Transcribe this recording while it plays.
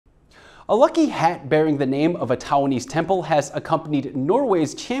A lucky hat bearing the name of a Taiwanese temple has accompanied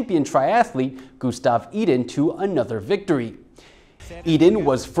Norway's champion triathlete Gustav Iden to another victory. Iden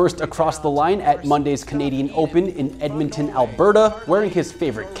was first across the line at Monday's Canadian Open in Edmonton, Alberta, wearing his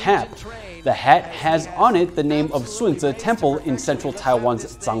favorite cap. The hat has on it the name of Sunzi Temple in central Taiwan's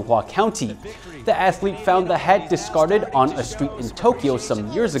Zhanghua County. The athlete found the hat discarded on a street in Tokyo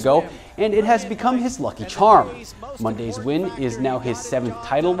some years ago, and it has become his lucky charm. Monday's win is now his 7th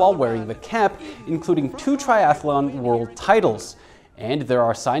title while wearing the cap, including 2 triathlon world titles. And there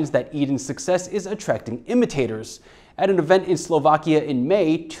are signs that Iden's success is attracting imitators. At an event in Slovakia in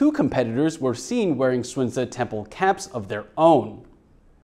May, 2 competitors were seen wearing Sunzi Temple caps of their own.